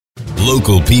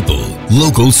Local people,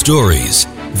 local stories.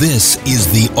 This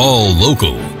is the All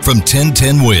Local from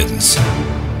 1010 Wins.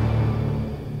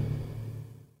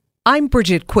 I'm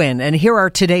Bridget Quinn, and here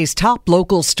are today's top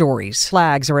local stories.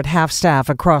 Flags are at half-staff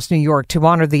across New York to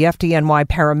honor the FDNY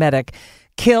paramedic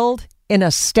killed in a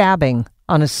stabbing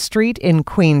on a street in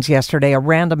Queens yesterday, a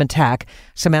random attack.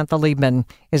 Samantha Liebman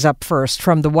is up first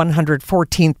from the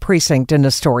 114th precinct in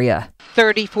Astoria.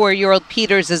 34-year-old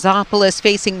Peter Zizopoulos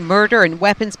facing murder and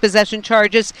weapons possession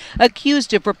charges,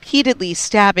 accused of repeatedly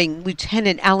stabbing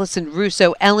Lieutenant Allison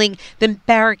Russo Elling, then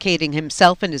barricading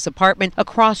himself in his apartment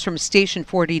across from Station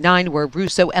 49 where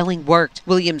Russo Elling worked.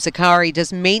 William Zakari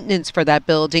does maintenance for that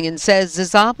building and says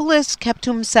Zizopoulos kept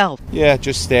to himself. Yeah,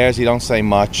 just stares. He don't say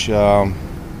much.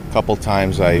 Couple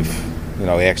times I've,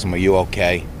 asked him, "Are you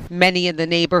okay?" Many in the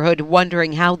neighborhood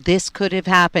wondering how this could have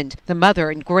happened. The mother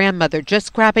and grandmother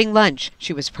just grabbing lunch.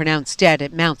 She was pronounced dead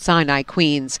at Mount Sinai,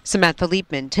 Queens. Samantha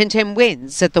Liebman, 1010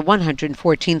 Wins at the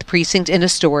 114th precinct in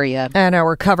Astoria. And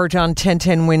our coverage on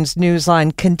 1010 Wins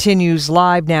Newsline continues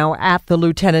live now at the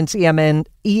Lieutenant's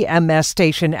EMS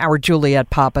station. Our Juliet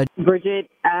Papa. Bridget,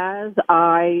 as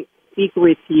I speak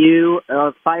with you,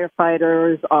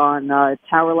 firefighters on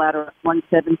Tower Ladder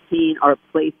 117 are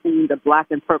placing the black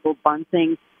and purple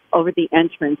bunting over the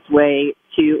entranceway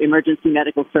to Emergency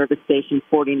Medical Service Station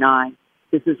 49.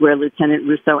 This is where Lieutenant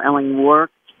Russo Elling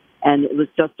worked, and it was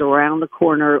just around the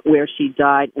corner where she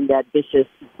died in that vicious,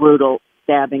 brutal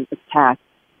stabbing attack.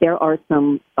 There are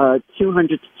some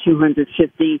 200 to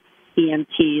 250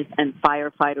 EMTs and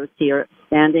firefighters here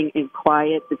standing in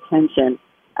quiet attention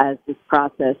as this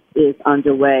process is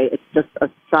underway. It's just a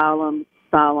solemn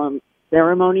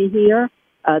ceremony here.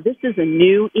 This is a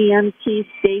new EMT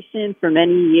station for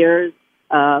many years.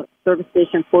 Service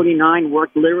Station 49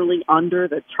 worked literally under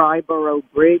the Triborough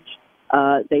Bridge.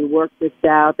 They worked this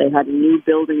out. They had a new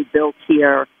building built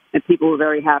here, and people were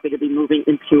very happy to be moving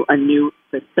into a new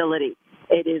facility.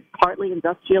 It is partly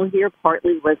industrial here,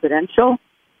 partly residential,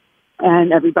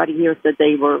 and everybody here said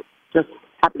they were just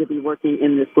happy to be working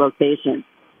in this location.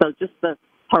 So just the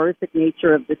horrific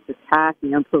nature of this attack,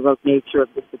 the unprovoked nature of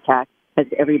this attack, has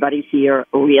everybody here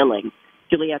reeling.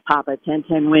 Juliet Papa,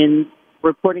 1010 Wins,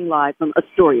 reporting live from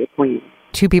Astoria, Queens.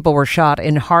 2 people were shot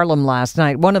in Harlem last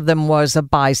night. One of them was a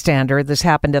bystander. This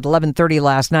happened at 11:30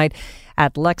 last night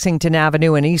at Lexington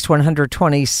Avenue and East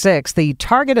 126. The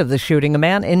target of the shooting, a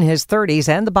man in his 30s,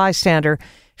 and the bystander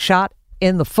shot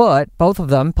in the foot. Both of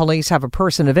them, police have a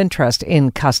person of interest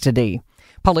in custody.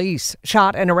 Police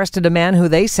shot and arrested a man who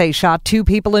they say shot 2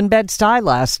 people in Bed-Stuy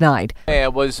last night.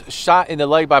 Man was shot in the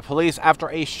leg by police after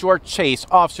a short chase.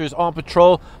 Officers on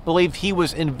patrol believe he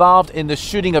was involved in the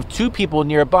shooting of 2 people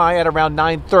nearby at around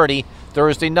 9:30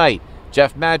 Thursday night.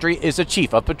 Jeff Madry is the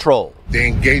chief of patrol. They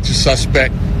engaged a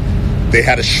suspect. They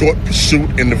had a short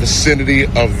pursuit in the vicinity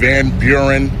of Van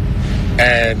Buren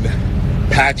and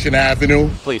Patchen Avenue.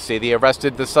 Police say they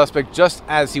arrested the suspect just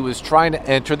as he was trying to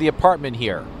enter the apartment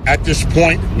here. At this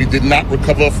point, we did not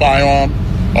recover a firearm.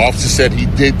 Officer said he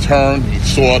did turn. He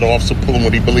saw the officer pulling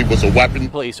what he believed was a weapon.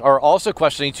 Police are also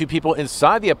questioning 2 people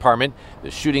inside the apartment.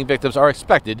 The shooting victims are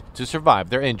expected to survive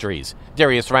their injuries.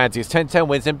 Darius Ranzi's 1010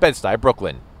 Wins in Bed-Stuy,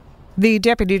 Brooklyn. The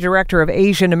Deputy Director of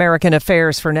Asian American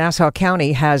Affairs for Nassau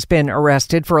County has been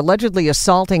arrested for allegedly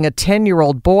assaulting a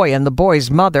 10-year-old boy and the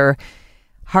boy's mother.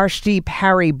 Harshdeep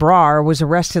Harry Brar was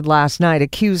arrested last night,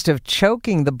 accused of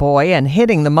choking the boy and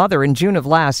hitting the mother in June of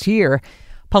last year.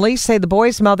 Police say the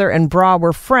boy's mother and Brar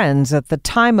were friends at the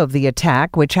time of the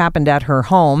attack, which happened at her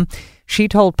home. She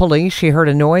told police she heard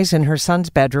a noise in her son's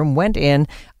bedroom, went in,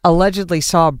 allegedly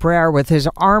saw Brar with his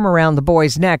arm around the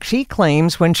boy's neck. She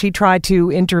claims when she tried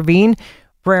to intervene,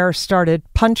 Brar started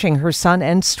punching her son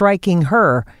and striking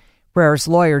her. Brar's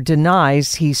lawyer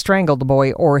denies he strangled the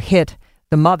boy or hit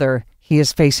the mother. He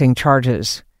is facing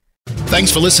charges.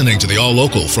 Thanks for listening to the All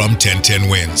Local from 1010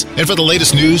 Wins. And for the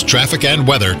latest news, traffic, and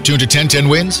weather, tune to 1010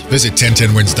 Wins, visit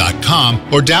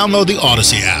 1010wins.com, or download the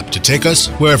Odyssey app to take us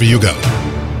wherever you go.